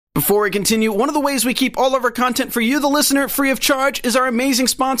Before we continue, one of the ways we keep all of our content for you, the listener, free of charge is our amazing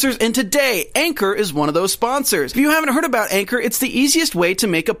sponsors, and today, Anchor is one of those sponsors. If you haven't heard about Anchor, it's the easiest way to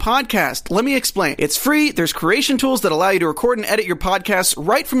make a podcast. Let me explain. It's free, there's creation tools that allow you to record and edit your podcasts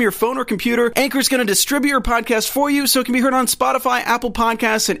right from your phone or computer. Anchor's going to distribute your podcast for you so it can be heard on Spotify, Apple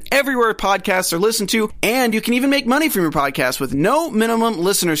Podcasts, and everywhere podcasts are listened to, and you can even make money from your podcast with no minimum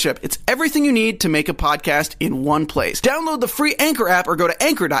listenership. It's everything you need to make a podcast in one place. Download the free Anchor app or go to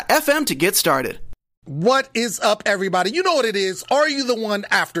anchor.fm to get started. What is up, everybody? You know what it is. Are You the One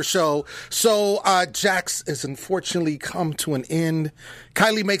after show? So, Jax has unfortunately come to an end.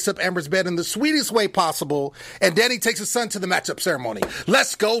 Kylie makes up Amber's bed in the sweetest way possible, and Danny takes his son to the matchup ceremony.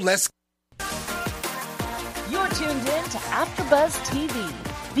 Let's go. You're tuned in to AfterBuzz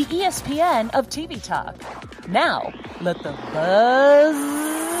TV, the ESPN of TV talk. Now, let the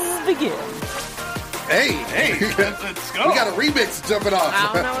buzz begin. Hey, let's go. We got a remix jumping off.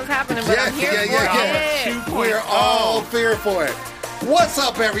 I don't know what's happening, but I'm here for it. We're all here for it. What's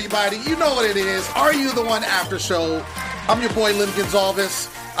up, everybody? You know what it is. Are You the One after show? I'm your boy, Lim Gonzalez,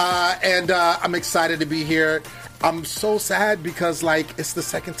 and I'm excited to be here. I'm so sad because, it's the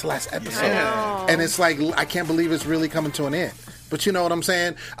second to last episode. And it's I can't believe it's really coming to an end. But you know what I'm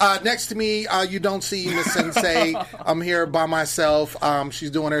saying? Next to me, you don't see Miss Sensei. I'm here by myself. She's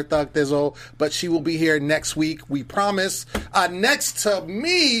doing her thug thizzle, but she will be here next week, we promise. Next to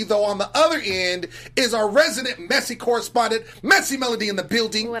me, though, on the other end, is our resident Messi correspondent, Messi Melody in the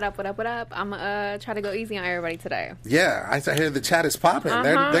building. What up? I'm going to try to go easy on everybody today. Yeah, I hear the chat is popping.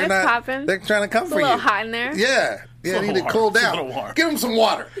 It's popping. They're trying to come for you. It's a little hot in there. Yeah, need to cool down. Give him some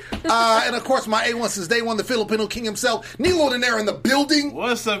water. And of course, my A1 since day one, the Filipino king himself, Nilo Dinero in the building.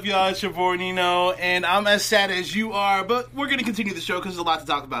 What's up, y'all? It's your boy Nino, and I'm as sad as you are, but we're going to continue the show because there's a lot to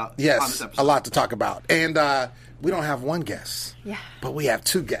talk about on this Yes, episode. a lot to talk about. And we don't have one guest, but we have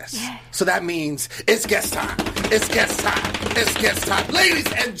two guests. Yeah. So that means it's guest time. It's guest time. It's guest time.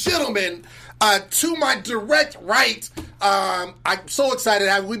 Ladies and gentlemen, to my direct right, I'm so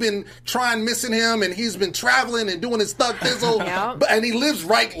excited. We've been missing him, and he's been traveling and doing his thug thizzle. And he lives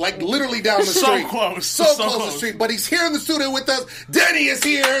literally down the street. So close to the street. But he's here in the studio with us. Danny is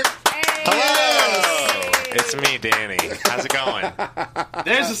here. Hey. Hello. It's me, Danny. How's it going?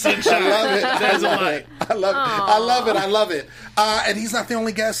 There's a sunshine. I love it. There's a light. I love it. And he's not the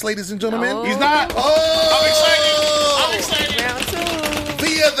only guest, ladies and gentlemen. No. He's not. Oh! I'm excited. Round two.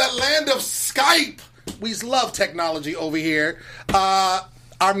 Via the land of Skype. We love technology over here.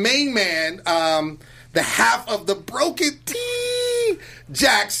 Our main man, the half of the broken T,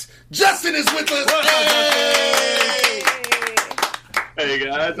 Jax, Justin is with us. Hey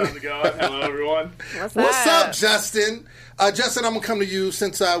guys, how's it going? Hello everyone. What's up, Justin? Justin, I'm gonna come to you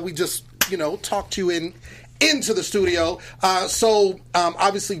since we just talked you into the studio. So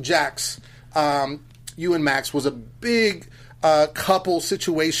obviously, Jax, you and Max was a big couple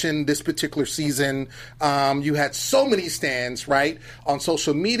situation this particular season. You had so many stands, right, on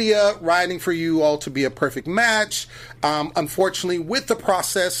social media, writing for you all to be a perfect match. Unfortunately, with the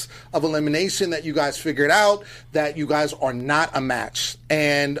process of elimination that you guys figured out that you guys are not a match.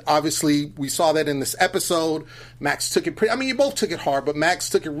 And obviously, we saw that in this episode. Max took it you both took it hard, but Max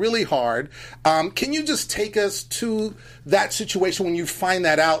took it really hard. Can you just take us to that situation when you find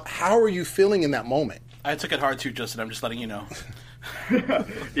that out? How are you feeling in that moment? I took it hard too, Justin. I'm just letting you know.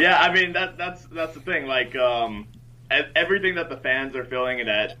 Yeah, I mean that's the thing. Everything that the fans are feeling and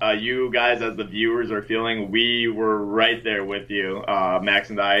that you guys as the viewers are feeling, we were right there with you. Max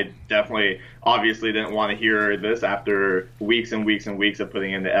and I definitely, obviously, didn't want to hear this after weeks and weeks and weeks of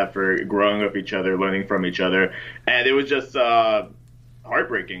putting in the effort, growing with each other, learning from each other, and it was just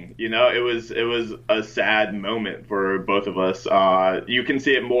heartbreaking. It was a sad moment for both of us. You can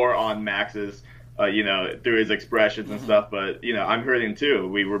see it more on Max's. Through his expressions and stuff, but I'm hurting too.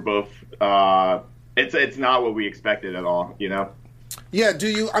 We were both. It's not what we expected at all. Yeah. Do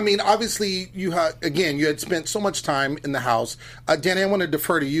you? Obviously, you had spent so much time in the house. Danny, I want to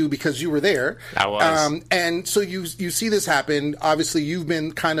defer to you because you were there. I was. And so you see this happen. Obviously, you've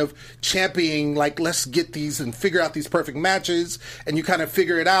been kind of championing let's get these and figure out these perfect matches, and you kind of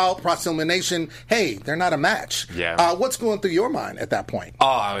figure it out. Process elimination. Hey, they're not a match. Yeah. What's going through your mind at that point? Oh,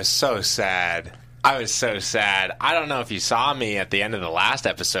 I was so sad. I don't know if you saw me at the end of the last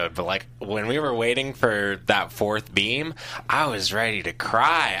episode, but when we were waiting for that fourth beam, I was ready to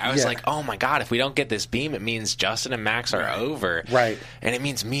cry. I was like, oh my God, if we don't get this beam, it means Justin and Max are over. Right. And it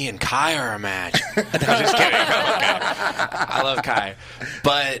means me and Kai are a match. No, just kidding. I love Kai.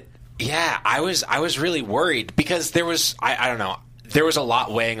 But yeah, I was really worried because there was, I don't know, there was a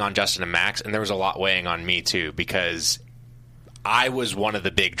lot weighing on Justin and Max, and there was a lot weighing on me too, because I was one of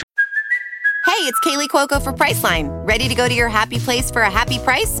the big it's Kaylee Cuoco for Priceline. Ready to go to your happy place for a happy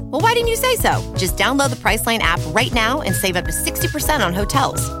price? Well, why didn't you say so? Just download the Priceline app right now and save up to 60% on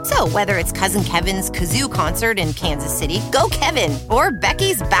hotels. So whether it's Cousin Kevin's Kazoo Concert in Kansas City, go Kevin, or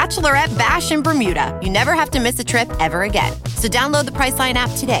Becky's Bachelorette Bash in Bermuda, you never have to miss a trip ever again. So download the Priceline app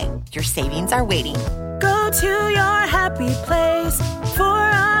today. Your savings are waiting. Go to your happy place for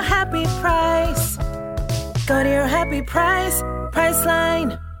a happy price. Go to your happy price,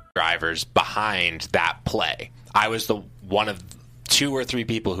 Priceline. Drivers behind that play. I was the one of 2 or 3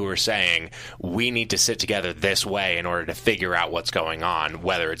 people who were saying we need to sit together this way in order to figure out what's going on,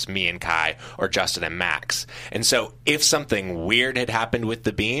 whether it's me and Kai or Justin and Max. And so if something weird had happened with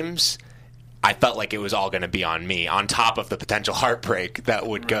the beams, I felt like it was all going to be on me, on top of the potential heartbreak that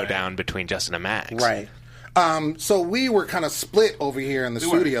would go down between Justin and Max. Right. So we were kind of split over here in the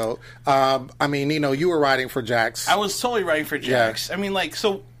studio. I mean, you were riding for Jax. I was totally riding for Jax. Yeah. I mean,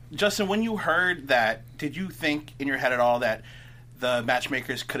 so, Justin, when you heard that, did you think in your head at all that the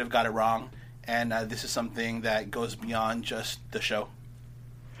matchmakers could have got it wrong, and this is something that goes beyond just the show?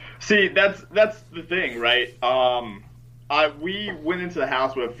 See, that's the thing, right? We went into the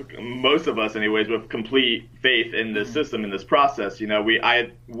house with, most of us anyways, with complete faith in the system, in this process.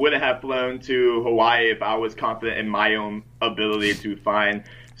 I wouldn't have flown to Hawaii if I was confident in my own ability to find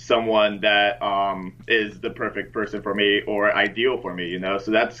someone that is the perfect person for me or ideal for me,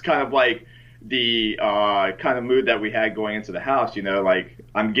 So that's kind of like the kind of mood that we had going into the house, like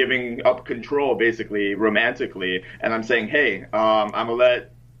I'm giving up control basically romantically, and I'm saying, hey, I'm going to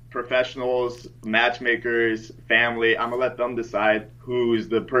let professionals, matchmakers, family, I'm going to let them decide who's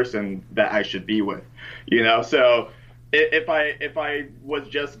the person that I should be with, So if I was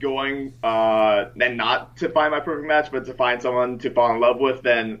just going and not to find my perfect match, but to find someone to fall in love with,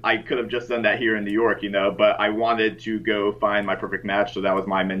 then I could have just done that here in New York, But I wanted to go find my perfect match, so that was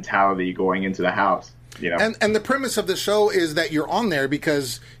my mentality going into the house. And the premise of the show is that you're on there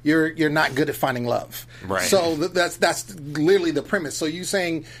because you're not good at finding love. Right. So that's literally the premise. So you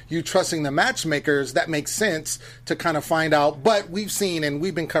saying you trusting the matchmakers, that makes sense to kind of find out. But we've seen, and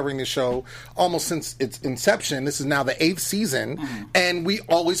we've been covering the show almost since its inception. This is now the 8th season, and we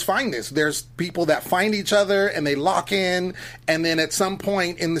always find this. There's people that find each other and they lock in, and then at some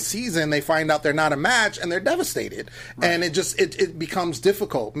point in the season they find out they're not a match and they're devastated, and it becomes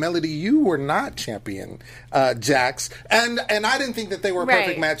difficult. Melody, you were not champion. Jax, and I didn't think that they were a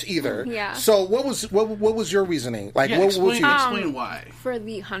perfect match either. Yeah. So what was your reasoning? Like, what was you explain why? For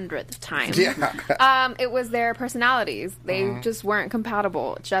the 100th time. Yeah. It was their personalities. They just weren't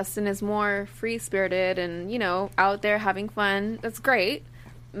compatible. Justin is more free spirited and out there having fun. That's great.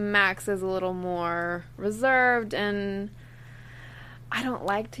 Max is a little more reserved, and I don't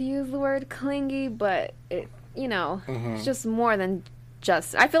like to use the word clingy, but it's just more than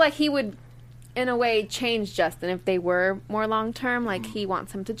just. I feel like he would, in a way, change Justin if they were more long term. Like he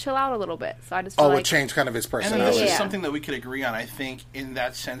wants him to chill out a little bit. So I just feel would change kind of his personality. And this is something that we could agree on. I think in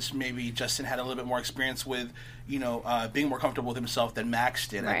that sense, maybe Justin had a little bit more experience with being more comfortable with himself than Max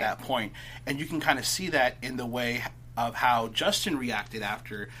did at that point. And you can kind of see that in the way of how Justin reacted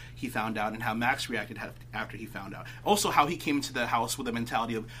after he found out and how Max reacted after he found out. Also, how he came into the house with a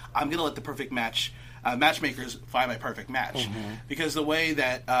mentality of, I'm going to let the perfect matchmakers find my perfect match. Because the way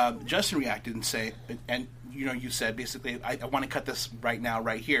that Justin reacted and say, and you said basically, I want to cut this right now,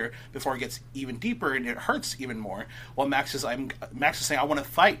 right here, before it gets even deeper and it hurts even more. Well, Max is saying, I want to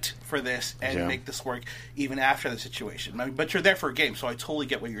fight for this and make this work even after the situation. I mean, but you're there for a game, so I totally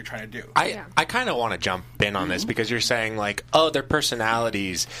get what you're trying to do. I kind of want to jump in on this because you're saying like, their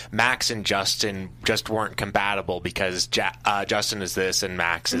personalities, Max and Justin just weren't compatible because Justin is this and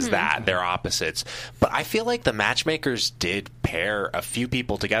Max is that. They're opposites. But I feel like the matchmakers did pair a few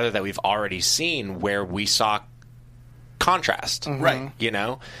people together that we've already seen where we saw contrast. Right.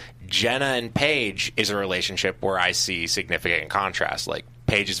 Jenna and Paige is a relationship where I see significant contrast. Like,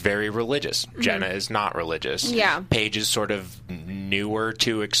 Paige is very religious. Jenna is not religious. Yeah. Paige is sort of newer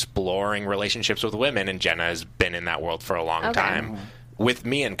to exploring relationships with women, and Jenna has been in that world for a long time. With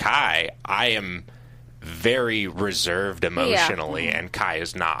me and Kai, I am very reserved emotionally, and Kai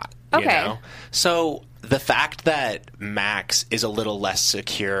is not. So the fact that Max is a little less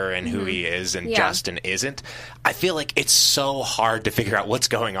secure in who he is and Justin isn't, I feel like it's so hard to figure out what's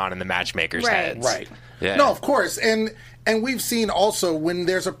going on in the matchmakers' heads. Right. Yeah. No, of course. And we've seen also when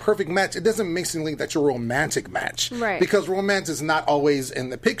there's a perfect match, it doesn't make it that you're a romantic match. Right. Because romance is not always in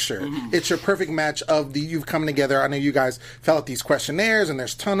the picture. It's your perfect match of you've come together. I know you guys fill out these questionnaires and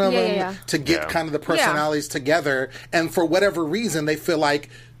there's a ton of them to get kind of the personalities together. And for whatever reason, they feel like,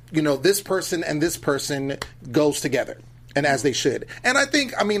 this person and this person goes together. And as they should. And I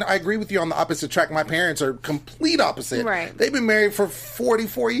agree with you on the opposite track. My parents are complete opposite. Right. They've been married for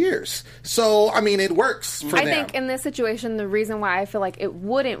 44 years. So, it works for them. I think in this situation, the reason why I feel like it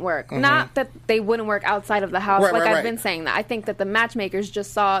wouldn't work, not that they wouldn't work outside of the house, I've been saying that. I think that the matchmakers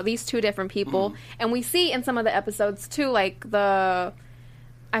just saw these two different people. And we see in some of the episodes, too, like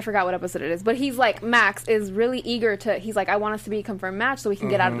I forgot what episode it is, but he's like, Max is really eager he's like, I want us to be a confirmed match so we can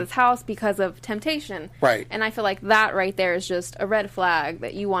get out of this house because of temptation. Right. And I feel like that right there is just a red flag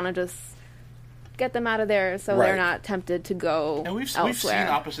that you want to just get them out of there so they're not tempted to go And we've seen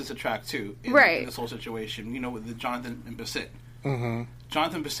opposites attract, too, in this whole situation, with the Jonathan and Basit. Mm-hmm.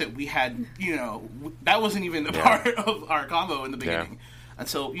 Jonathan Basit, we had, that wasn't even a part of our combo in the beginning.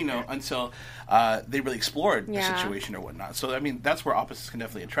 Until they really explored the situation or whatnot. So that's where opposites can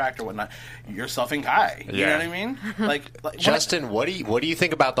definitely attract or whatnot. Yourself and Kai, you know what I mean? Like Justin, what do you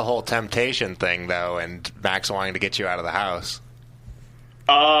think about the whole temptation thing though, and Max wanting to get you out of the house?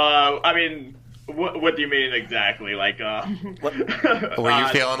 What do you mean exactly? Like, were you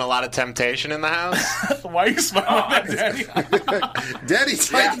feeling a lot of temptation in the house? Why are you smiling at Daddy?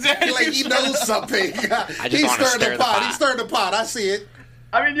 Daddy's like he knows something. He's stirring the pot. He's stirring the pot. I see it.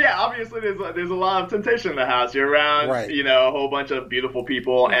 Obviously there's a lot of temptation in the house. You're around, a whole bunch of beautiful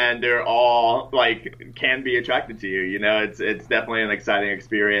people, and they're all can be attracted to you. It's definitely an exciting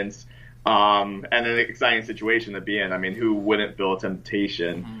experience, and an exciting situation to be in. Who wouldn't feel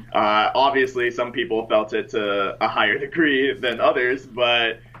temptation? Mm-hmm. Obviously, some people felt it to a higher degree than others,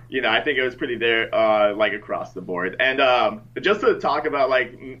 but I think it was pretty there, across the board. And just to talk about,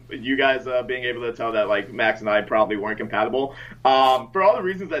 you guys being able to tell that, Max and I probably weren't compatible, for all the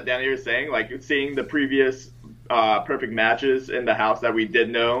reasons that Danny was saying, seeing the previous perfect matches in the house that we did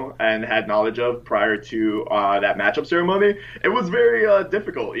know and had knowledge of prior to that matchup ceremony, it was very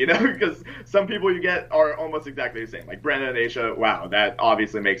difficult, because some people you get are almost exactly the same. Like Brandon and Aisha, wow, that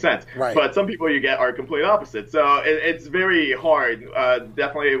obviously makes sense. Right. But some people you get are complete opposites. So it's very hard.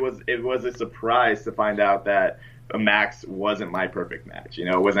 Definitely it was a surprise to find out that Max wasn't my perfect match.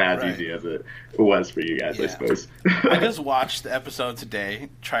 It wasn't as easy as it was for you guys, I suppose. I just watched the episode today,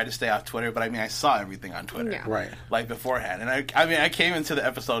 tried to stay off Twitter, but I saw everything on Twitter. Right. Beforehand. And I came into the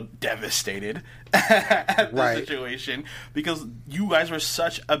episode devastated at the situation because you guys were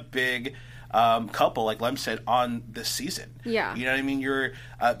such a big couple, like Lem said, on this season. Yeah. You know what I mean? You're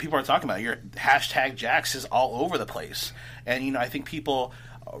people are talking about it. Your hashtag Jax is all over the place. And, I think people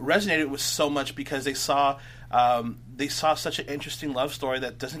resonated with so much because they saw such an interesting love story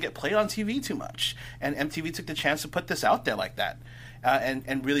that doesn't get played on TV too much, and MTV took the chance to put this out there like that,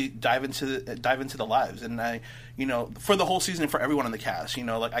 and really dive into the lives. And for the whole season, for everyone in the cast,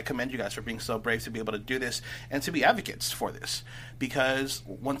 I commend you guys for being so brave to be able to do this and to be advocates for this, because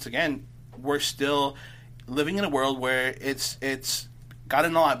once again, we're still living in a world where it's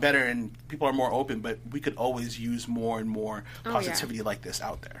gotten a lot better and people are more open, but we could always use more and more positivity like this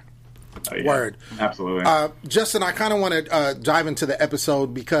out there. Word. Absolutely. Justin, I kind of want to dive into the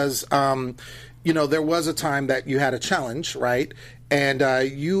episode because, there was a time that you had a challenge, right?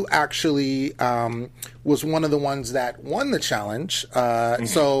 And you actually was one of the ones that won the challenge.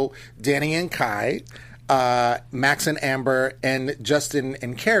 So Danny and Kai, Max and Amber, and Justin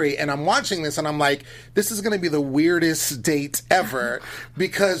and Carrie. And I'm watching this and I'm like, this is going to be the weirdest date ever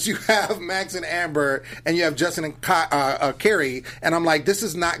because you have Max and Amber and you have Justin and Carrie. And I'm like, this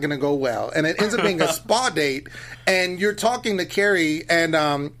is not going to go well. And it ends up being a spa date. And you're talking to Carrie. And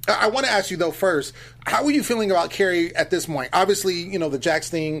I want to ask you, though, first, how are you feeling about Carrie at this point? Obviously, the Jax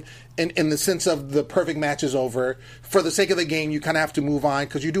thing, in the sense of the perfect match is over. For the sake of the game, you kind of have to move on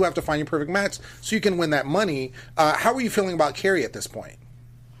because you do have to find your perfect match so you can win that money. How are you feeling about Carrie at this point?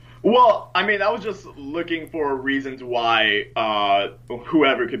 Well, I was just looking for reasons why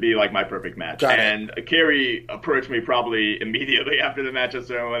whoever could be my perfect match. And Carrie approached me probably immediately after the matchup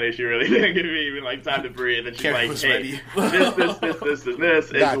ceremony. She really didn't give me even time to breathe. And she's Carrie like, hey, this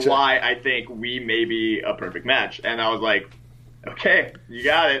is why I think we may be a perfect match. And I was like, okay, you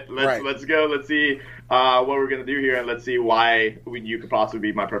got it. Let's go. Let's see what we're going to do here. And let's see why you could possibly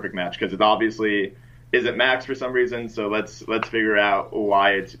be my perfect match. Because it obviously isn't Max for some reason, so let's figure out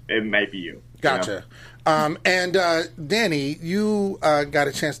why it might be you. Gotcha. And Danny, you got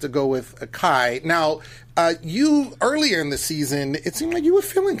a chance to go with Kai. Now, you earlier in the season, it seemed like you were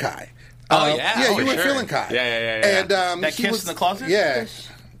feeling Kai. You were feeling Kai. Yeah. And that kiss in the closet. Yeah.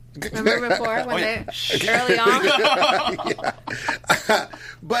 Remember before when they early on?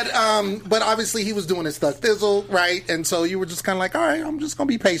 But obviously he was doing his Thug Thizzle, right? And so you were just kind of like, all right, I'm just going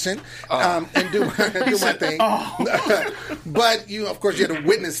to be patient and do my thing. But of course, you had to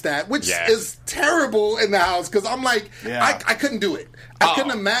witness that, which is terrible in the house because I'm like, I couldn't do it. I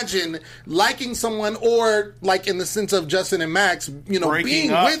couldn't imagine liking someone or like in the sense of Justin and Max, Breaking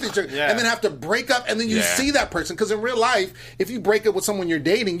being up. with each other and then have to break up and then you see that person. Because in real life, if you break up with someone you're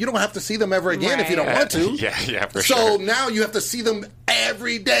dating, you don't have to see them ever again if you don't want to. For sure. So now you have to see them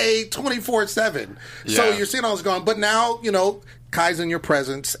every day, 24/7. So you're seeing all this going. But now, Kai's in your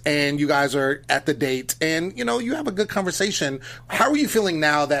presence and you guys are at the date and, you have a good conversation. How are you feeling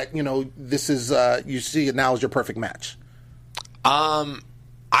now that, this is, you see it now as your perfect match?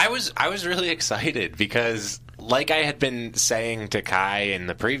 I was really excited because, like I had been saying to Kai in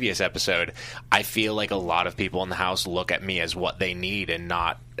the previous episode, I feel like a lot of people in the house look at me as what they need and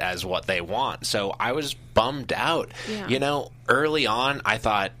not as what they want. So I was bummed out. Yeah. Early on, I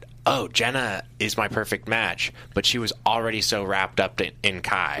thought, oh, Jenna is my perfect match, but she was already so wrapped up in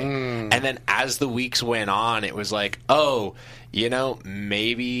Kai. And then as the weeks went on, it was like, oh,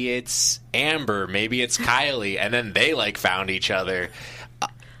 maybe it's Amber, maybe it's Kylie, and then they found each other.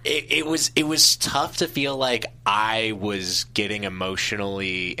 It was tough to feel like I was getting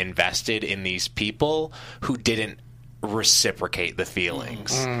emotionally invested in these people who didn't reciprocate the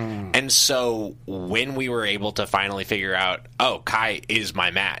feelings. And so when we were able to finally figure out, oh, Kai is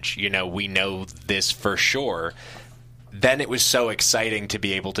my match, we know this for sure, then it was so exciting to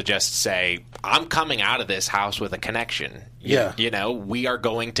be able to just say, I'm coming out of this house with a connection. Yeah. We are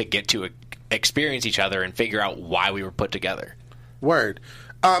going to get to experience each other and figure out why we were put together. Word.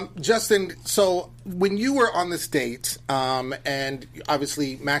 Justin, so when you were on this date, and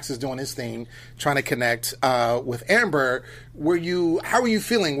obviously Max is doing his thing, trying to connect with Amber, how were you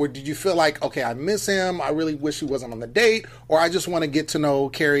feeling? Did you feel like, okay, I miss him, I really wish he wasn't on the date, or I just want to get to know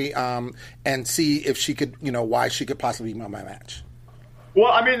Carrie and see if she could, why she could possibly be my match?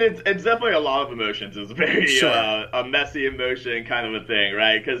 Well, I mean, it's definitely a lot of emotions. It's very a messy emotion kind of a thing,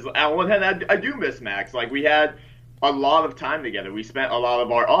 right? Because on one hand, I do miss Max. We had a lot of time together. We spent a lot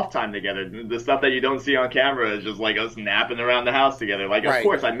of our off time together. The stuff that you don't see on camera is just us napping around the house together. Of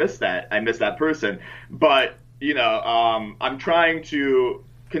course, I miss that. I miss that person. But, I'm trying to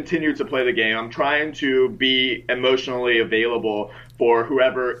continue to play the game. I'm trying to be emotionally available for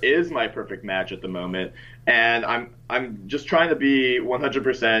whoever is my perfect match at the moment. And I'm just trying to be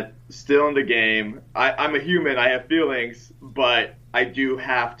 100% still in the game. I'm a human. I have feelings, but I do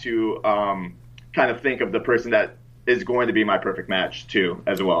have to kind of think of the person that is going to be my perfect match too,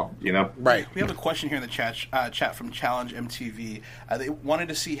 as well. Right. We have a question here in the chat from Challenge MTV. They wanted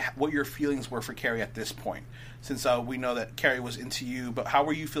to see what your feelings were for Carrie at this point, since we know that Carrie was into you. But how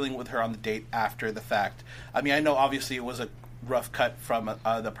were you feeling with her on the date after the fact? I mean, I know obviously it was a rough cut from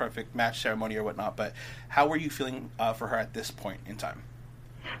the perfect match ceremony or whatnot, but how were you feeling for her at this point in time?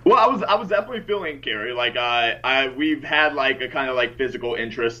 Well, I was definitely feeling Carrie. We've had a kind of physical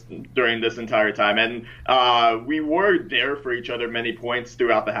interest during this entire time, and we were there for each other many points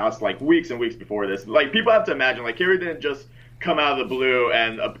throughout the house, weeks and weeks before this. People have to imagine, Carrie didn't just come out of the blue,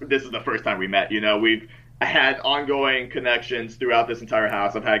 and this is the first time we met. We've had ongoing connections throughout this entire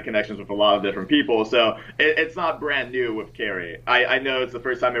house. I've had connections with a lot of different people, so it's not brand new with Carrie. I know it's the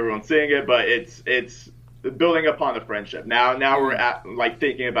first time everyone's seeing it, but it's building upon a friendship. Now we're at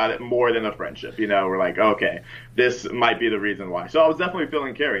thinking about it more than a friendship. We're okay, this might be the reason why. So I was definitely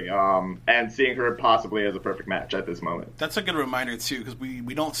feeling Carrie, and seeing her possibly as a perfect match at this moment. That's a good reminder too, because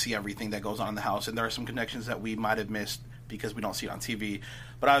we don't see everything that goes on in the house, and there are some connections that we might have missed because we don't see it on TV.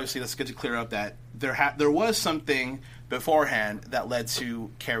 But obviously, that's good to clear up that there was something beforehand that led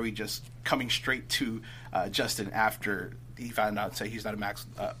to Carrie just coming straight to Justin after he found out that he's not a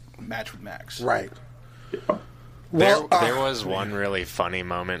match with Max. Right. There was one really funny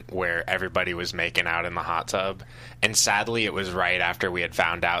moment where everybody was making out in the hot tub, and sadly it was right after we had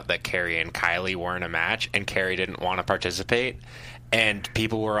found out that Carrie and Kylie weren't a match, and Carrie didn't want to participate, and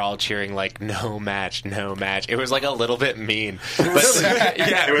people were all cheering no match, no match. It was a little bit mean. But,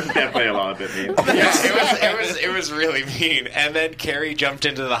 yeah, it was definitely a lot bit mean. Yeah, it was really mean. And then Carrie jumped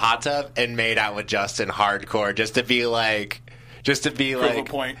into the hot tub and made out with Justin hardcore just to be Prove a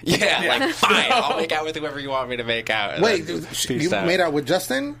point. Yeah, fine, I'll make out with whoever you want me to make out. Wait, you made out with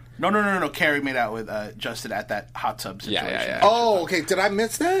Justin? No. Carrie made out with Justin at that hot tub situation. Yeah. Oh, okay. Did I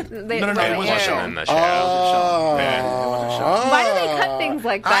miss that? No. It was a show. In the show. Why do they cut things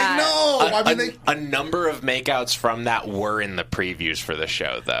like that? I know. A number of makeouts from that were in the previews for the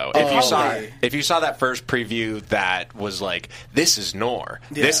show, though. If you saw that first preview that was like, this is Noor,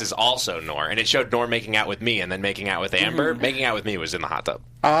 this is also Noor, and it showed Noor making out with me and then making out with Amber. Making out with me was in the hot tub.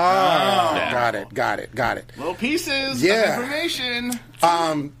 Got it. Little pieces of information.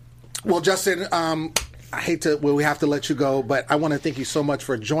 Well, Justin, we have to let you go, but I want to thank you so much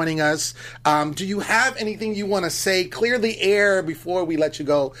for joining us. Do you have anything you want to say, clear the air before we let you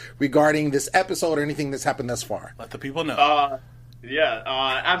go regarding this episode or anything that's happened thus far? Let the people know.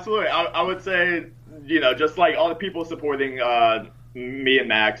 Absolutely. I would say, just like all the people supporting me and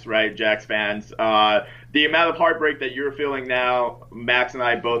Max, right, Jax fans, the amount of heartbreak that you're feeling now, Max and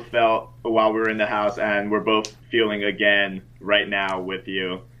I both felt while we were in the house, and we're both feeling again right now with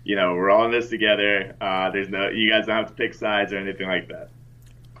you. We're all in this together. You guys don't have to pick sides or anything like that.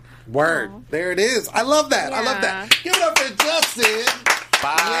 Word. There it is. I love that. Give it up for Justin.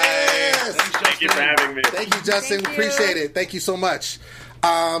 Bye. Yes. Thank you for having me. Thank you, Justin. Appreciate it. Thank you so much.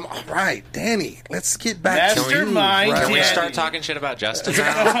 All right, Danny, let's get back to you. Can we start talking shit about Justin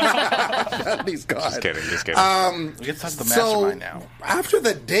now? He's gone. Just kidding. We get to talk the mastermind now. After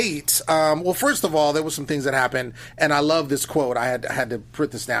the date, well, first of all, there were some things that happened, and I love this quote. I had to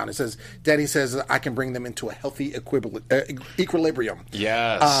put this down. It says, Danny says, I can bring them into a healthy equilibrium.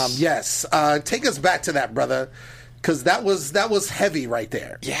 Yes. Yes. Take us back to that, brother, because that was heavy right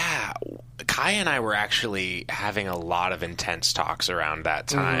there. Yeah. Kai and I were actually having a lot of intense talks around that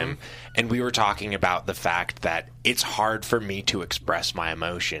time, and we were talking about the fact that it's hard for me to express my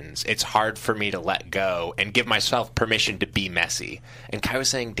emotions. It's hard for me to let go and give myself permission to be messy. And Kai was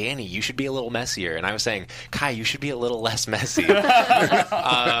saying, Danny, you should be a little messier. And I was saying, Kai, you should be a little less messy. It's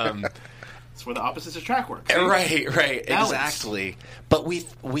where the opposites attract work. Right, exactly. But we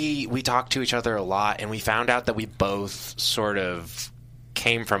talked to each other a lot, and we found out that we both sort of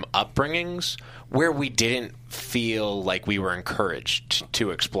came from upbringings where we didn't feel like we were encouraged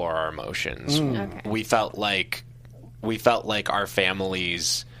to explore our emotions. Okay. We felt like our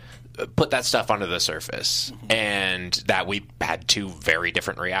families put that stuff under the surface, and that we had two very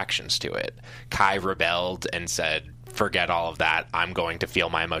different reactions to it. Kai rebelled and said, forget all of that. I'm going to feel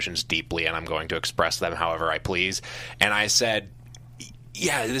my emotions deeply, and I'm going to express them however I please. And I said,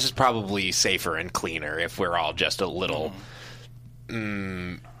 yeah, this is probably safer and cleaner if we're all just a little...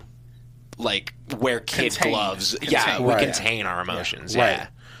 like wear kid gloves. We contain our emotions. Right.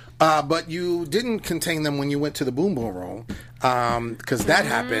 But you didn't contain them when you went to the Boom Boom Room, because that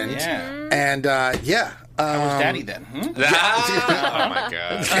happened. Yeah. And I was Daddy then. Oh my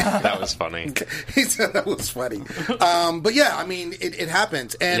god, that was funny. He said that was funny. But yeah, I mean, it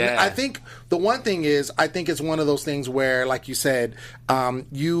happens, and I think the one thing is, I think it's one of those things where, like you said,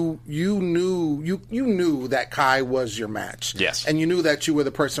 you knew that Kai was your match. Yes, and you knew that you were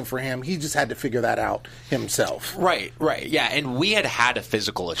the person for him. He just had to figure that out himself. Right. Yeah, and we had a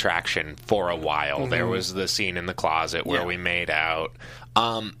physical attraction for a while. There was the scene in the closet where we made out.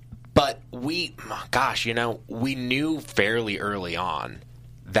 But we knew fairly early on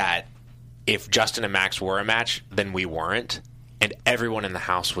that if Justin and Max were a match, then we weren't. And everyone in the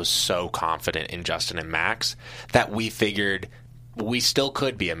house was so confident in Justin and Max that we figured we still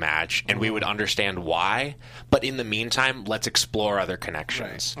could be a match, and we would understand why. But in the meantime, let's explore other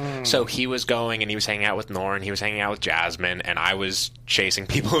connections. Right. So he was going and he was hanging out with Noor, and he was hanging out with Jasmine, and I was chasing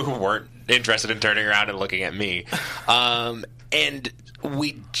people who weren't interested in turning around and looking at me. And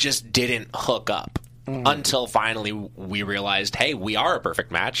we just didn't hook up until finally we realized, hey, we are a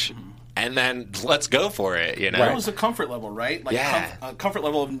perfect match. And then let's go for it, It was a comfort level, right? Like a comfort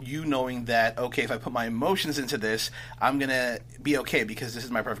level of you knowing that, okay, if I put my emotions into this, I'm going to be okay because this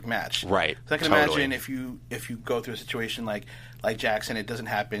is my perfect match. Right. So I can imagine if you go through a situation like Jackson, it doesn't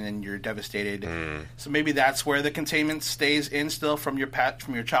happen and you're devastated. So maybe that's where the containment stays in still from your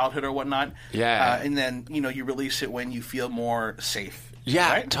childhood or whatnot. Yeah. And then, you release it when you feel more safe.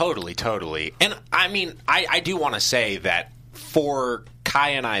 Yeah, right? Totally. And I mean, I do want to say that for Kai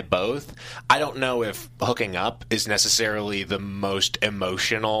and I both, I don't know if hooking up is necessarily the most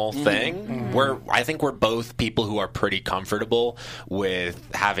emotional thing. I think we're both people who are pretty comfortable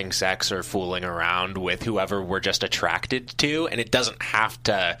with having sex or fooling around with whoever we're just attracted to, and it doesn't have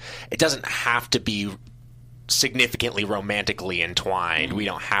to be significantly romantically entwined. We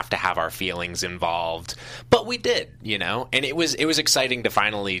don't have to have our feelings involved, but we did, and it was exciting to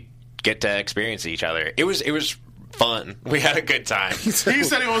finally get to experience each other. It was fun. We had a good time. He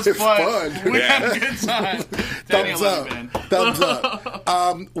said it was fun. We had a good time. Thumbs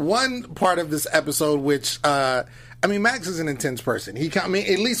up. One part of this episode, which Max is an intense person. At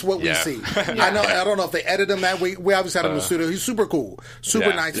least what we see. I don't know if they edited him that way. We obviously had him in the studio. He's super cool,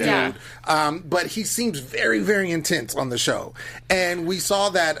 super nice dude. But he seems very, very intense on the show. And we saw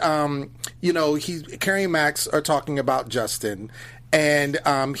that, Carrie and Max are talking about Justin, and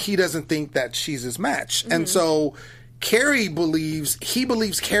he doesn't think that she's his match. Mm-hmm. And so Carrie believes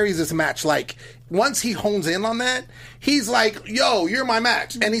Carrie's his match. Like, once he hones in on that, he's like, yo, you're my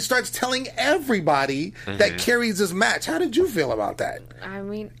match. And he starts telling everybody that Carrie's his match. How did you feel about that? I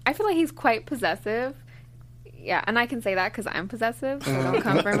mean, I feel like he's quite possessive. Yeah, and I can say that because I'm possessive, so don't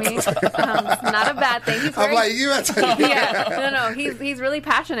come for me. It's not a bad thing. He's very, I'm like, no. He's really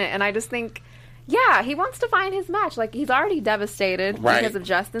passionate, and I just think, he wants to find his match. Like, he's already devastated because of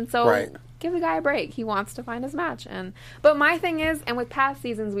Justin, so give the guy a break. He wants to find his match. But my thing is, and with past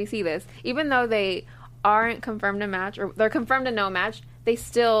seasons we see this, even though they aren't confirmed a match, or they're confirmed a no match, they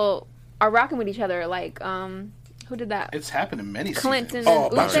still are rocking with each other. Like, who did that? It's happened in many seasons. Clinton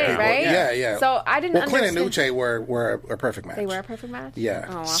and Uche, right? Yeah. So I didn't understand. Clinton and Uche were a perfect match. They were a perfect match? Yeah.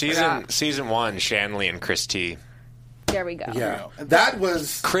 Oh, Season 1, Shanley and Chris T. There we go. Yeah. That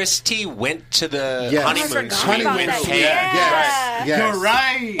was... Chris T went to the suite honeymoon with Kay. Yes. You're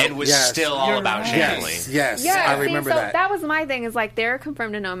right. And was still all about Shanley. Yes. I remember that. That was my thing, is like, they're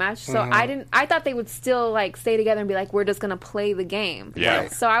confirmed a no match, so I thought they would still like stay together and be like, we're just going to play the game. Yeah.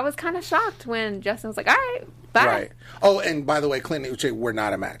 Right. So I was kind of shocked when Justin was like, all right, bye. Right. Oh, and by the way, Clinton and Uche were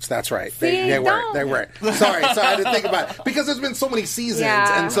not a match. That's right. They weren't. Sorry, I didn't think about it. Because there's been so many seasons.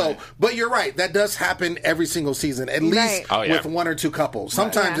 Yeah. And so, but you're right. That does happen every single season, at least with one or two couples.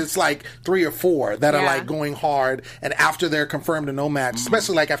 Sometimes it's like 3 or 4 that are like going hard. And after they're confirmed a no match,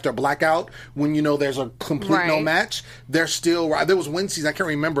 especially like after a blackout, when you know there's a complete no match, they're still, there was one season, I can't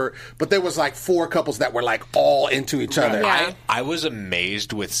remember, but there was like 4 couples that were like all into each other. Yeah. I was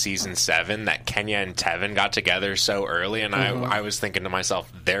amazed with season 7 that Kenya and Tevin got together so early, and I was thinking to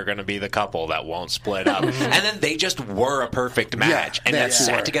myself, they're going to be the couple that won't split up. And then they just were a perfect match, and they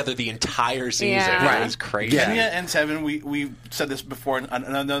sat together the entire season. Yeah. It was crazy. Kenya and Tevin, we said this before in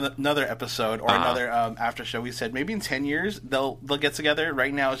another episode or another after show. We said maybe in 10 years they'll get together.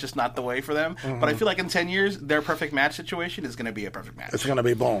 Right now it's just not the way for them. But I feel like in 10 years their perfect match situation is going to be a perfect match. It's going to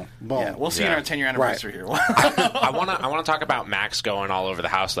be boom. Yeah, we'll see in our 10-year anniversary here. I want to talk about Max going all over the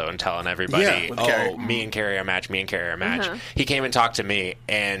house though and telling everybody, me and Carrie are a match. Me and Carrie are a match. He came and talked to me,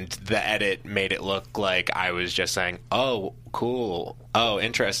 and the edit made it look like I was just saying, "Oh, cool. Oh,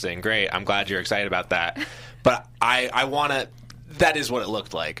 interesting. Great. I'm glad you're excited about that." But I want to. That is what it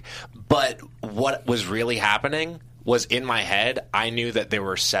looked like. But what was really happening was, in my head, I knew that there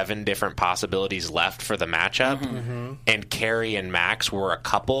were 7 different possibilities left for the matchup, and Carrie and Max were a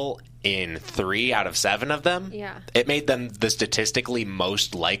couple in 3 out of 7 of them. Yeah. It made them the statistically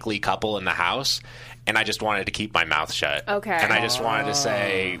most likely couple in the house, and I just wanted to keep my mouth shut. Okay. And I just wanted to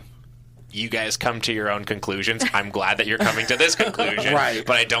say, you guys come to your own conclusions. I'm glad that you're coming to this conclusion,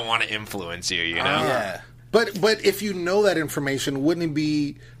 but I don't want to influence you, you know? Yeah. But if you know that information, wouldn't it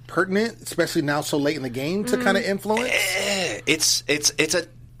be pertinent, especially now so late in the game, to kind of influence? It's a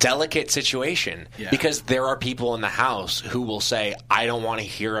delicate situation because there are people in the house who will say, I don't want to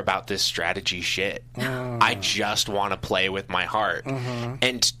hear about this strategy shit. I just want to play with my heart.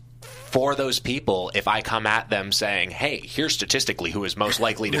 And for those people, if I come at them saying, hey, here's statistically who is most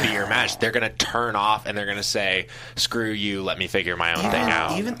likely to be your match, they're going to turn off and they're going to say, screw you, let me figure my own thing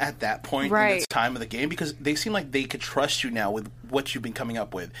out. Even at that point in the time of the game, because they seem like they could trust you now with what you've been coming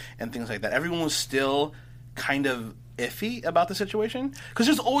up with and things like that. Everyone was still kind of iffy about the situation. Because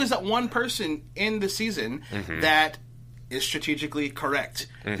there's always that one person in the season that is strategically correct.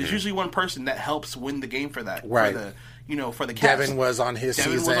 There's usually one person that helps win the game for that. Right. For the Cavs. Devin was on his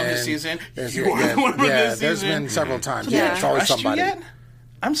season. There's been several times. Yeah. It's always somebody.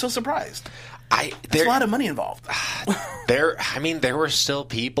 I'm so surprised. There's a lot of money involved. There were still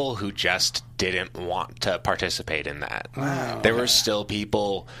people who just didn't want to participate in that. There were still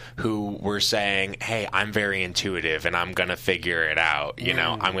people who were saying, hey, I'm very intuitive and I'm going to figure it out. You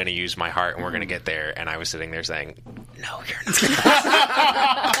know, I'm going to use my heart and we're going to get there. And I was sitting there saying, no, you're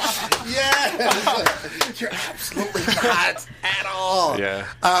not. Yes. You're absolutely not at all. Yeah.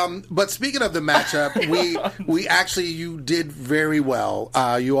 But speaking of the matchup, we actually, you did very well.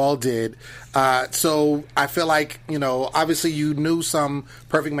 You all did. So I feel like, obviously you knew some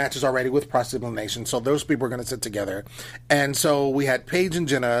perfect matches already with Process Elimination, so those people are going to sit together. And so we had Paige and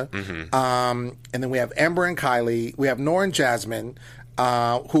Jenna, and then we have Amber and Kylie, we have Nora and Jasmine,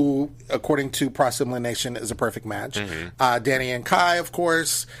 who, according to Pro Elimination, is a perfect match. Danny and Kai, of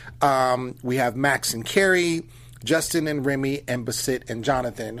course. We have Max and Carrie, Justin and Remy, and Basit and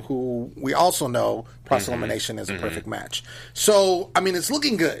Jonathan, who we also know Pro Elimination is a perfect match. So, I mean, it's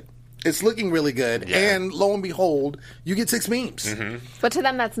looking good. It's looking really good. Yeah. And lo and behold, you get 6 memes. But to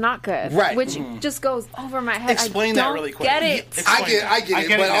them, that's not good. Right. Which just goes over my head. Explain that really quick. Get it. I get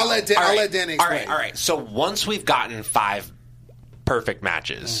it, but I'll let Danny explain. All right. So once we've gotten 5 perfect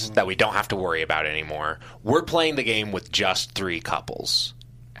matches that we don't have to worry about anymore, we're playing the game with just 3 couples.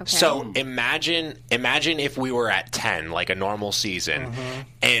 Okay. So imagine if we were at 10, like a normal season,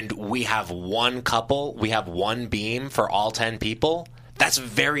 and we have one couple, we have one beam for all 10 people. That's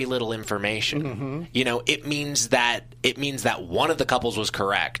very little information. You know, it means that one of the couples was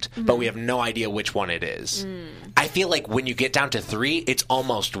correct, but we have no idea which one it is. I feel like when you get down to 3, it's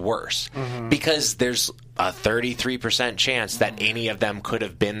almost worse because there's a 33% chance that any of them could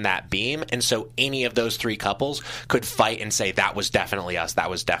have been that beam, and so any of those 3 couples could fight and say that was definitely us, that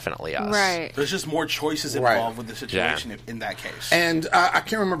was definitely us. Right. There's just more choices involved with the situation in that case. And I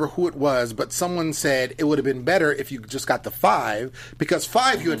can't remember who it was, but someone said it would have been better if you just got the 5, because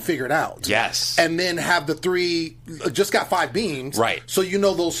 5 you had figured out. Yes. And then have the 3, just got 5 beams. Right. So you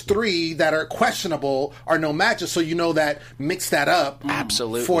know those 3 that are questionable are no matches, so you know that mix that up.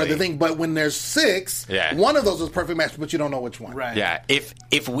 Absolutely. For the thing. But when there's 6, one of those was perfect match, but you don't know which one. Right. Yeah.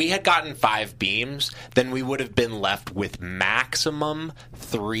 If we had gotten 5 beams, then we would have been left with maximum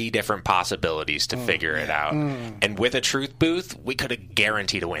 3 different possibilities to figure it out. And with a truth booth, we could have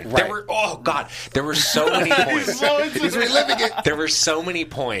guaranteed a win. Right. There were so many points. He's reliving it. There were so many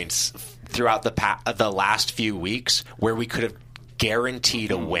points throughout the last few weeks where we could have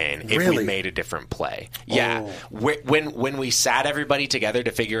guaranteed a win if we made a different play. Yeah. When we sat everybody together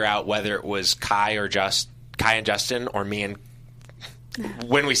to figure out whether it was Kai and Justin or me and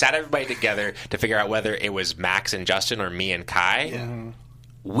when we sat everybody together to figure out whether it was Max and Justin or me and Kai,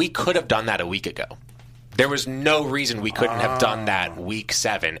 we could have done that a week ago. There was no reason we couldn't have done that week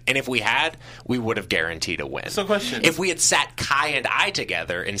 7. And if we had, we would have guaranteed a win. So question. If we had sat Kai and I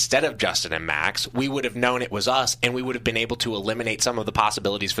together instead of Justin and Max, we would have known it was us, and we would have been able to eliminate some of the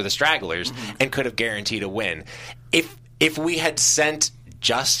possibilities for the stragglers and could have guaranteed a win. If we had sent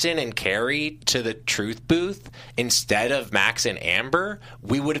Justin and Carrie to the truth booth instead of Max and Amber,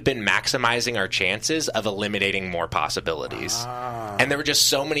 we would have been maximizing our chances of eliminating more possibilities. And there were just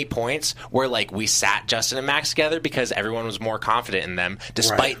so many points where like we sat Justin and Max together because everyone was more confident in them,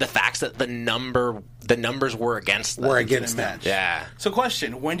 despite the facts that the numbers were against them. Yeah. So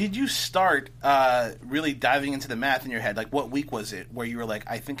question, when did you start really diving into the math in your head? Like what week was it where you were like,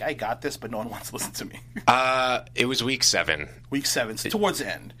 I think I got this, but no one wants to listen to me? It was week 7. Week 7, so towards the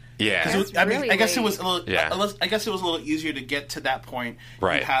end. Yeah. I guess it was a little. I guess it was a little easier to get to that point.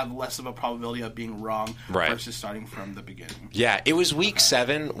 Right. You have less of a probability of being wrong versus starting from the beginning. Yeah, it was week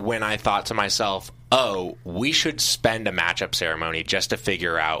 7 when I thought to myself, oh, we should spend a matchup ceremony just to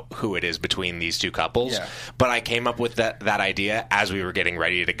figure out who it is between these 2 couples. Yeah. But I came up with that idea as we were getting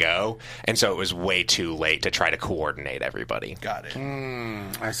ready to go, and so it was way too late to try to coordinate everybody. Got it.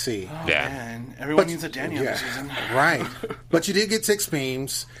 I see. Oh, man. Everyone needs a Danny on this season. Right. But you did get 6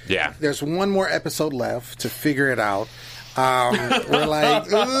 beams. Yeah. There's one more episode left to figure it out. We're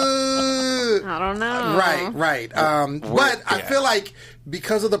like, I don't know. Right. But I feel like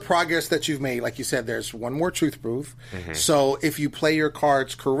because of the progress that you've made, like you said, there's one more truth booth. So if you play your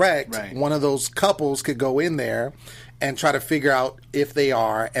cards correct, one of those couples could go in there and try to figure out if they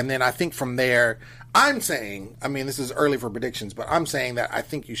are. And then I think from there, I'm saying, I mean, this is early for predictions, but I'm saying that I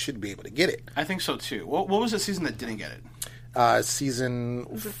think you should be able to get it. I think so too. What was the season that didn't get it? Season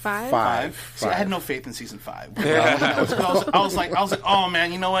was it 5? See, I had no faith in season 5. I was like, oh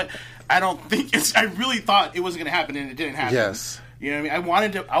man, you know what? I don't think I really thought it wasn't going to happen, and it didn't happen. Yes. You know what I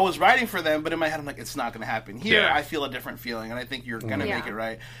mean? I was writing for them, but in my head, I'm like, it's not going to happen. Here, I feel a different feeling, and I think you're going to make it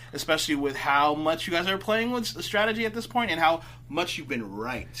right, especially with how much you guys are playing with the strategy at this point, and how much you've been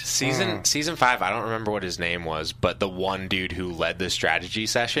right. Season 5, I don't remember what his name was, but the one dude who led the strategy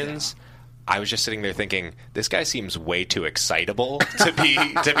sessions. Yeah. I was just sitting there thinking, this guy seems way too excitable to be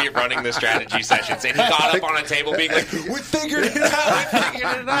running the strategy sessions. And he got up on a table being like, we figured it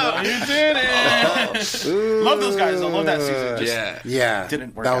out. No, you did it. Love those guys. I love that season. Yeah.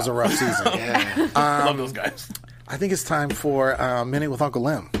 Didn't work That out. was a rough season. Love those guys. I think it's time for a Minute with Uncle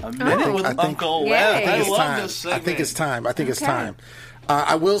Lem. A Minute with Uncle Lem. I love this segment. I think it's time.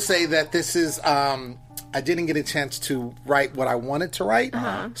 I will say that this is... I didn't get a chance to write what I wanted to write,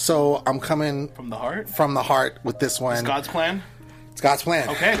 so I'm coming from the heart. From the heart with this one. It's God's plan. It's God's plan.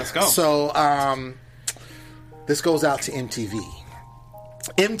 Okay, let's go. So this goes out to MTV.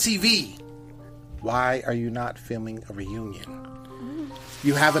 MTV, why are you not filming a reunion?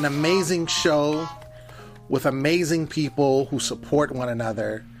 You have an amazing show with amazing people who support one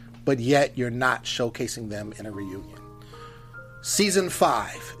another, but yet you're not showcasing them in a reunion. Season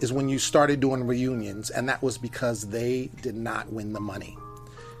 5 is when you started doing reunions, and that was because they did not win the money.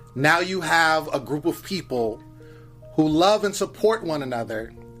 Now you have a group of people who love and support one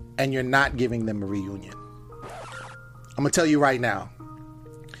another, and you're not giving them a reunion. I'm going to tell you right now,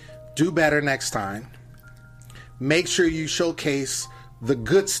 do better next time. Make sure you showcase the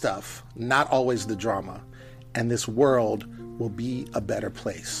good stuff, not always the drama, and this world will be a better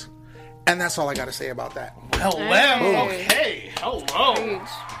place. And that's all I got to say about that. Well, okay. Hello.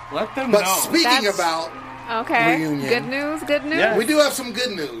 Let them know. But speaking about reunion. Good news. Yeah. We do have some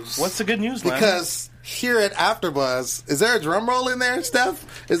good news. What's the good news, Lem? Because here at AfterBuzz, is there a drum roll in there, Steph?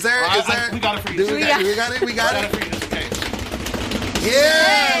 Is there? We got it for you. We got it. We got it for you just in case.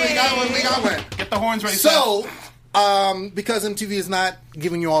 Yeah, we got one. Get the horns ready. So, because MTV is not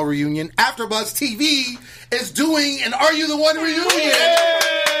giving you all a reunion, AfterBuzz TV is doing an Are You the One reunion.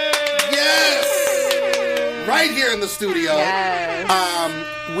 Yes! Right here in the studio.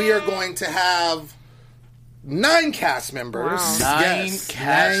 Yes. We are going to have 9 cast members. Wow. Nine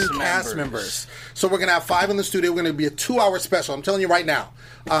cast members. So we're going to have 5 in the studio. We're going to be a 2-hour special. I'm telling you right now.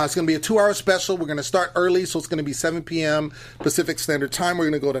 It's going to be a 2-hour special. We're going to start early, so it's going to be 7 p.m. Pacific Standard Time. We're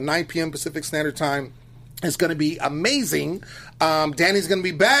going to go to 9 p.m. Pacific Standard Time. It's going to be amazing. Danny's going to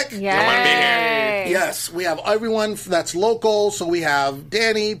be back. Yay. I'm going to be here. Yes, we have everyone that's local. So we have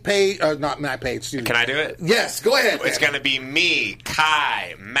Danny, Paige, not Paige. Excuse me. Can I do it? Yes, go ahead. It's going to be me,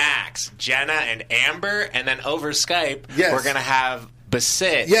 Kai, Max, Jenna, and Amber. And then over Skype, we're going to have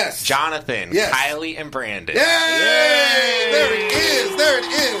Basit, Jonathan, Kylie, and Brandon. Yay! There it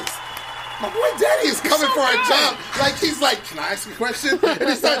is. My boy Danny is coming for a job. Like, he's like, can I ask a question? And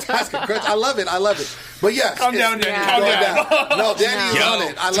he starts asking questions. I love it. But yes. Calm down, Danny. Calm down. No, Danny is on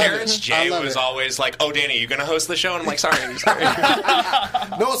it. I love Terrence it. J was always like, oh, Danny, you going to host the show? And I'm like, sorry.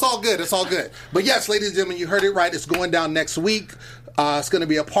 No, it's all good. But yes, ladies and gentlemen, you heard it right. It's going down next week. It's going to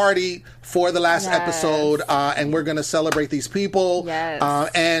be a party for the last episode, and we're going to celebrate these people,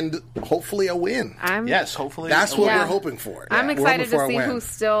 and hopefully a win. Hopefully. That's what we're hoping for. I'm excited to see who's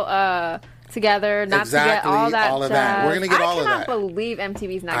still together, not to get all that. We're going to get all of that. I cannot believe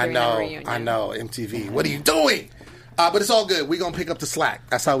MTV's not giving them a reunion. I know, MTV. What are you doing? But it's all good. We're going to pick up the slack.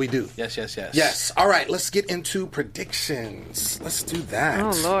 That's how we do. Yes. All right, let's get into predictions. Let's do that.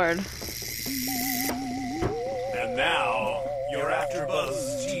 Oh, Lord. And now, your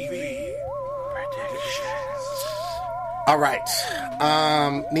AfterBuzz TV predictions. All right.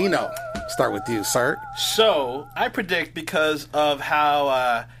 Nino, start with you, sir. So, I predict because of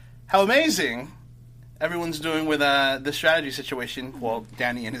how amazing everyone's doing with the strategy situation, well,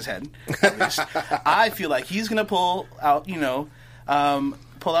 Danny in his head, at least, I feel like he's going to pull out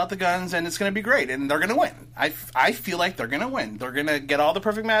the guns, and it's going to be great, and they're going to win. I feel like they're going to win. They're going to get all the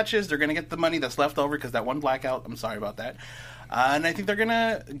perfect matches. They're going to get the money that's left over because that one blackout, I'm sorry about that. And I think they're going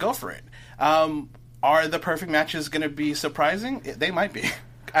to go for it. Are the perfect matches going to be surprising? They might be.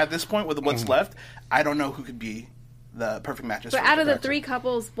 At this point, with what's left, I don't know who could be the perfect matches. But out of the 3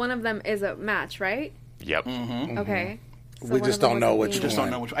 couples, one of them is a match, right? Yep. Mm-hmm. Okay. So we just don't know which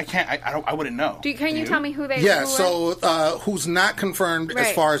one. I can't. I wouldn't know. Can you tell me who they? Yeah. So who's not confirmed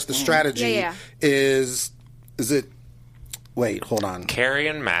as far as the strategy is it? Wait, hold on. Carrie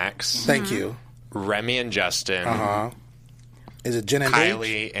and Max. Thank you. Remy and Justin. Is it Jen and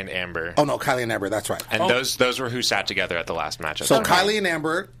Kylie and Amber? Oh no, Kylie and Amber. That's right. And those were who sat together at the last match. So Kylie and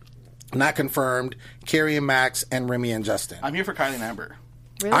Amber, not confirmed. Carrie and Max, and Remy and Justin. I'm here for Kylie and Amber.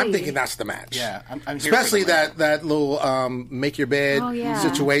 Really? I'm thinking that's the match. Yeah, I'm here especially for that little make your bed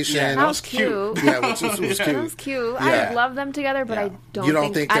situation. Yeah, that was cute. Yeah, which was cute. That was cute. Yeah. I love them together, but I don't. You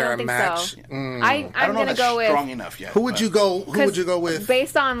don't think they're a match? So. I don't know if that's strong enough yet. Who would you go? Who would you go with?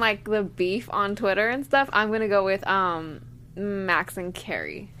 Based on like the beef on Twitter and stuff, I'm gonna go with Max and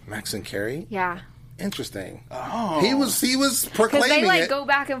Carrie. Max and Carrie? Yeah. Interesting. Oh, he was proclaiming because they it. go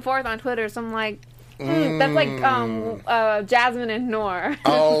back and forth on Twitter. So I'm like. That's like Jasmine and Noor.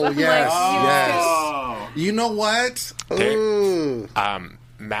 Oh, yes. Like, you know what? Ooh.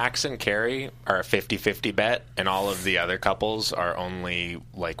 Max and Carrie are a 50-50 bet, and all of the other couples are only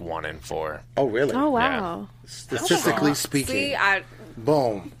like 1 in 4. Oh, really? Oh, wow. Yeah. Statistically speaking. See,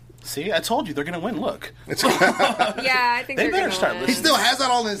 boom. See, I told you they're going to win. Look. Yeah, I think they they're better start win. He still has that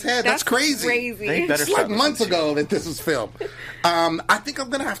all in his head. That's crazy. They better it's start like months ago that this was filmed. I think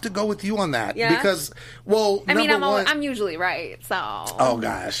I'm going to have to go with you on that. Yeah? Because, well, I mean, one, I'm usually right, so. Oh,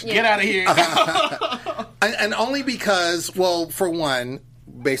 gosh. Get out of here. And only because, well, for one,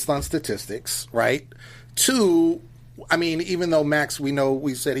 based on statistics, right? 2, I mean, even though Max,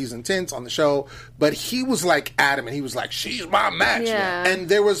 we said he's intense on the show, but he was like adamant. He was like, she's my match. Yeah. And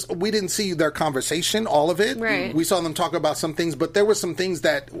we didn't see their conversation, all of it. Right. We saw them talk about some things, but there were some things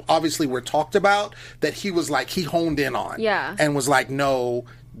that obviously were talked about that he was like, he honed in on. Yeah. And was like, no,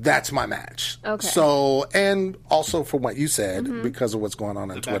 that's my match. Okay. So, and also from what you said, because of what's going on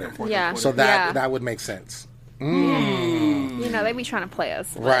Twitter. Yeah. So that would make sense. You know, they be trying to play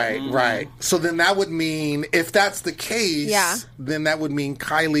us. Right. So then that would mean, if that's the case, then that would mean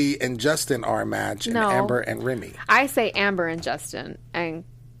Kylie and Justin are a match, and Amber and Remy. I say Amber and Justin, and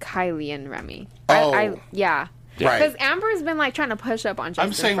Kylie and Remy. Oh. Yeah. Because Amber's been like trying to push up on Justin.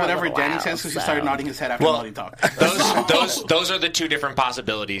 I'm saying for whatever a Danny while, says because he started nodding his head after Melody talked. Those are the two different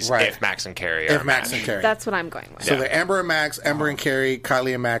possibilities if Max and Carrie are If Max and Carrie. That's what I'm going with. So the Amber and Max, Amber and Carrie,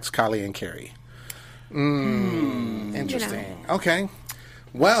 Kylie and Max, Kylie and Carrie. Interesting. You know. Okay.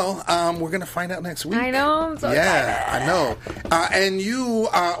 Well, we're going to find out next week. I know. I'm so excited. I know. And you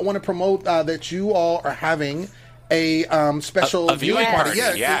want to promote that you all are having a special a viewing party.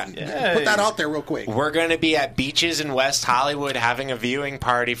 Yeah. Put that out there real quick. We're going to be at Beaches in West Hollywood having a viewing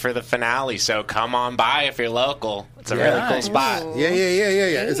party for the finale, so come on by if you're local. It's a really cool spot. Yeah.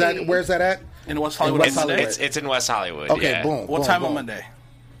 Is that, where's that at? In West Hollywood. It's in West Hollywood. Okay, boom. What time on Monday?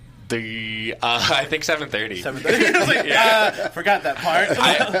 I think 7:30. 7:30. I was like, forgot that part.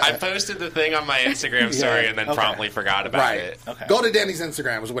 I posted the thing on my Instagram story and then promptly forgot about it. Okay. Go to Danny's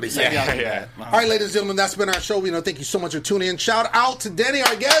Instagram is what he said. Yeah. All right, ladies and gentlemen, that's been our show. Thank you so much for tuning in. Shout out to Danny,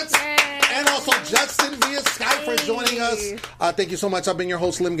 our guest, and also Justin via Skype for joining us. Thank you so much. I've been your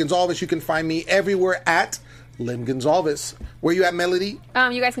host, Lim Gonzalez. You can find me everywhere at Lim Gonzalez. Where you at, Melody?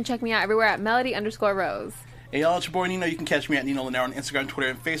 You guys can check me out everywhere at Melody_Rose. Hey, y'all, it's your boy Nino. You can catch me at Nino Linares on Instagram, Twitter,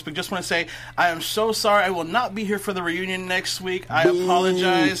 and Facebook. Just want to say I am so sorry I will not be here for the reunion next week. I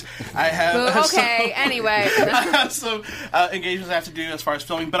apologize. I have anyway. I have some engagements I have to do as far as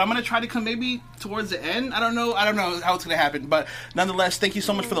filming, but I'm going to try to come maybe towards the end. I don't know how it's going to happen, but nonetheless, thank you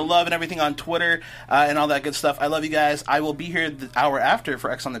so much for the love and everything on Twitter and all that good stuff. I love you guys. I will be here the hour after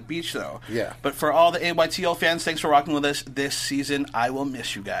for X on the Beach, though. Yeah. But for all the AYTL fans, thanks for rocking with us this season. I will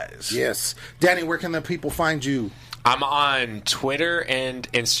miss you guys. Yes. Danny, where can the people find you? I'm on Twitter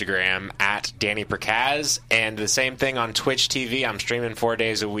and Instagram at Danny Perkaz, and the same thing on Twitch TV. I'm streaming 4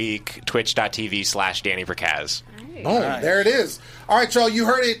 days a week, twitch.tv/Danny Perkaz. Boom, there it is. All right, y'all, you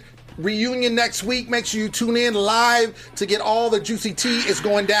heard it. Reunion next week. Make sure you tune in live to get all the juicy tea. It's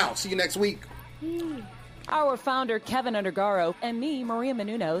going down. See you next week. Our founder, Kevin Undergaro, and me, Maria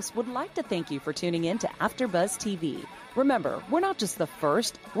Menounos, would like to thank you for tuning in to AfterBuzz TV. Remember, we're not just the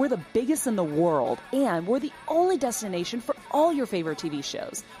first, we're the biggest in the world, and we're the only destination for all your favorite TV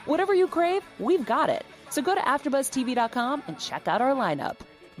shows. Whatever you crave, we've got it. So go to AfterBuzzTV.com and check out our lineup.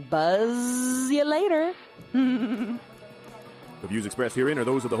 Buzz you later. The views expressed herein are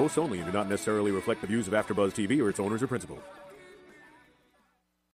those of the hosts only and do not necessarily reflect the views of AfterBuzz TV or its owners or principals.